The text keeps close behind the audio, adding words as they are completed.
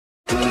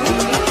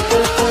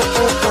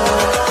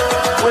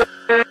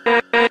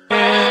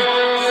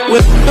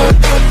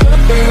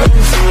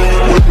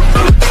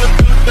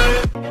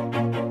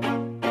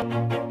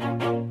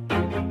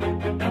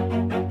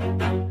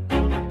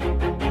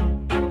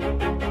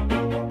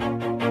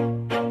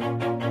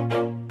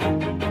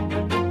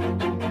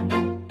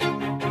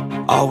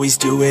Always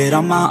do it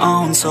on my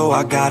own, so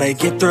I gotta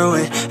get through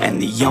it. And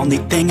the only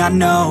thing I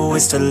know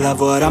is to love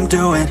what I'm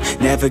doing.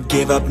 Never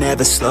give up,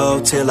 never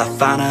slow, till I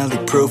finally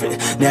prove it.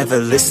 Never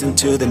listen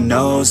to the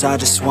no's, I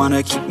just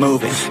wanna keep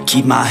moving.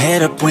 Keep my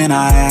head up when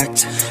I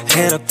act,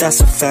 head up, that's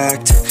a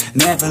fact.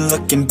 Never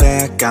looking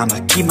back,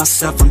 I'ma keep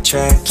myself on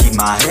track. Keep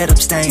my head up,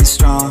 staying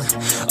strong,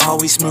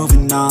 always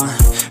moving on.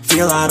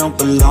 Feel I don't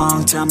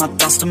belong, tell my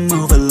thoughts to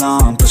move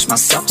along. Push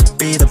myself to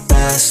be the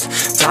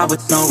best, die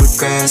with no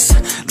regrets.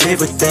 Live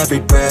with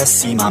every breath,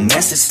 see my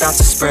message start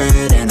to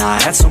spread. And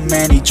I had so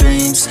many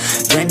dreams,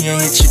 then you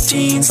hit your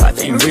teens. Life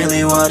ain't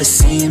really what it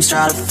seems,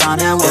 try to find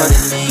out what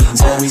it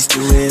means. Always do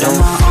it on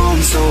my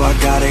own, so I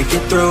gotta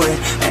get through it.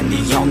 And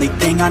the only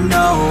thing I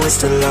know is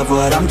to love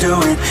what I'm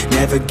doing.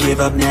 Never give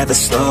up, never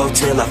slow,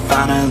 till I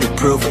finally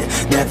prove it.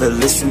 Never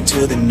listen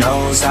to the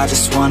no's, I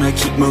just wanna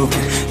keep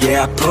moving.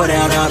 Yeah, I put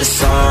out all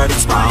this art,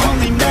 it's my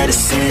only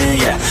medicine.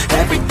 Yeah,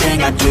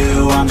 everything I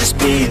do, I'm just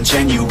being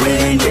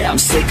genuine. Yeah, I'm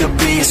sick of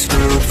being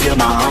screwed, feel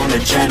my own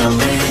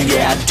adrenaline.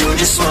 Yeah, I do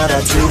just what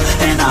I do,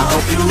 and I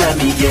hope you let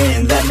me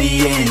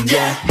in,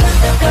 yeah.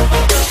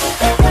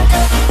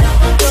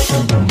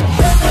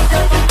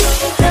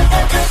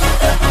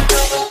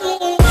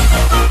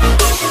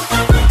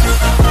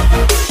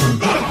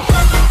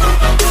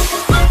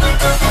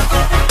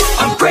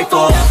 I'm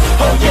grateful,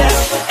 oh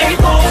yeah,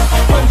 able,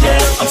 oh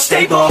yeah, I'm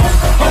stable,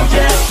 oh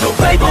yeah, no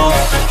label,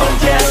 oh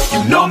yeah,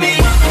 you know me,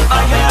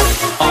 I have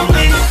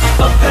only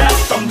a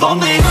path, I'm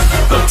lonely,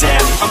 but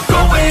damn, I'm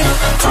going to win.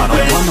 I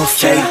don't want no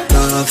fake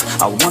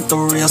love, I want the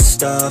real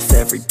stuff.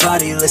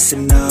 Everybody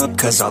listen up,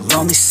 cause I'll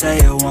only say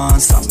it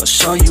once. I'm gonna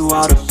show you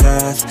all the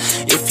path,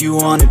 if you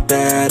want it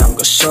bad. I'm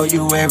gonna show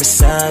you where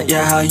it's at,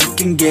 yeah, how you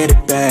can get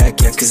it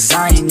back. Yeah, cause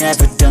I ain't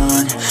never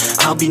done,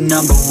 I'll be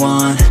number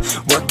one.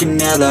 Working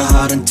hella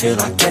hard until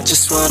I get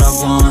just what I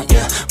want,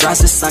 yeah.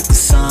 Rises like the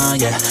sun,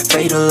 yeah,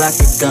 fatal like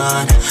a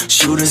gun.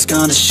 Shooter's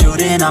gonna shoot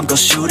and I'm gonna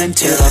shoot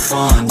until I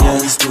won, yeah.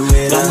 Always do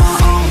it on my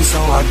own, so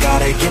I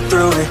gotta get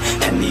through it.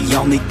 And the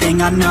only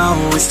thing I know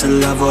is to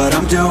love what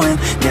I'm doing.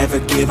 Never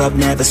give up,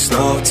 never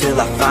slow, till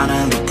I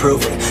finally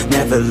prove it.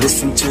 Never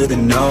listen to the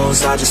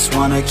no's, I just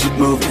wanna keep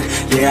moving.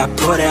 Yeah, I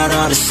put out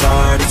all this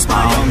art, it's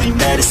my only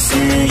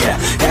medicine. Yeah,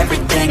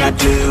 everything I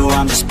do,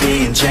 I'm just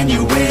being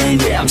genuine.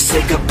 Yeah, I'm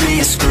sick of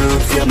being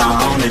screwed, feel my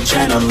own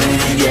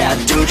adrenaline. Yeah,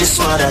 I do just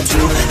what I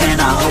do,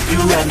 and I hope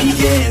you let me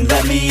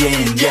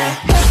in, yeah.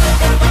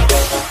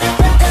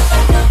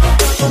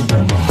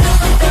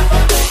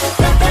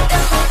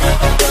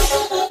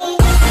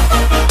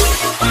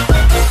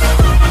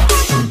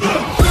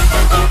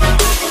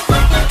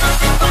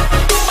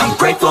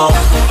 Grateful,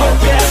 oh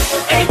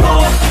yeah,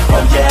 able,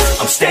 oh yeah,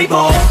 I'm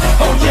stable,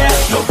 oh yeah,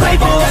 no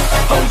label,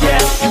 oh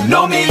yeah, you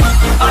know me,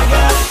 I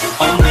have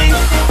only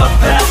a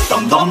path,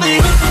 I'm lonely,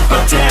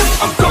 but damn,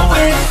 I'm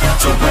going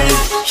to win,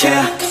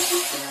 yeah.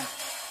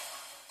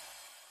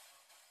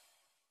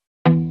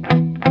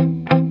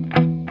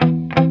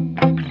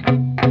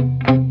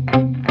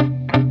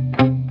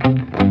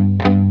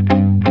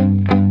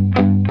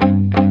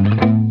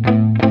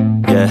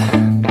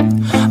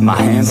 My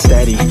hands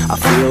steady, I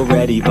feel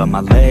ready, but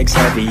my legs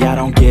heavy, I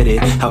don't get it.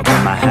 How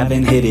come I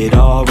haven't hit it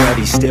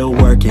already? Still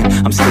working,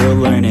 I'm still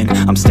learning,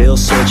 I'm still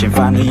searching,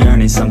 finally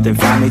earning something,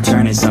 finally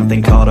turning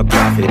something called a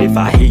profit. If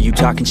I hear you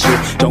talking shit,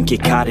 don't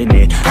get caught in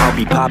it. I'll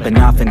be popping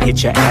off and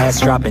hit your ass,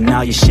 dropping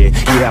all your shit.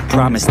 Yeah, I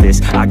promise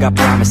this, I got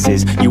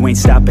promises, you ain't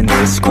stopping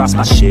this. Cross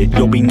my shit,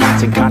 you'll be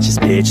knocked unconscious,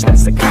 bitch.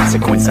 That's the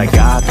consequence, I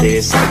got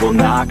this, I will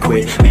not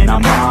quit. Man,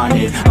 I'm on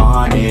it,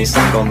 honest,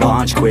 I'm gon'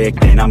 launch quick,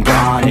 then I'm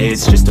gone.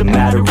 It's just a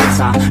matter of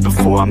time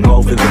before I'm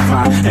over the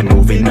climb and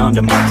moving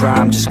under my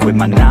prime. Just quit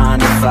my 9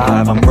 to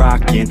 5, I'm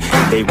rocking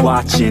and they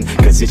watching,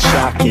 cause it's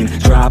shocking.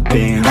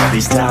 Dropping all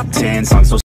these top 10 songs so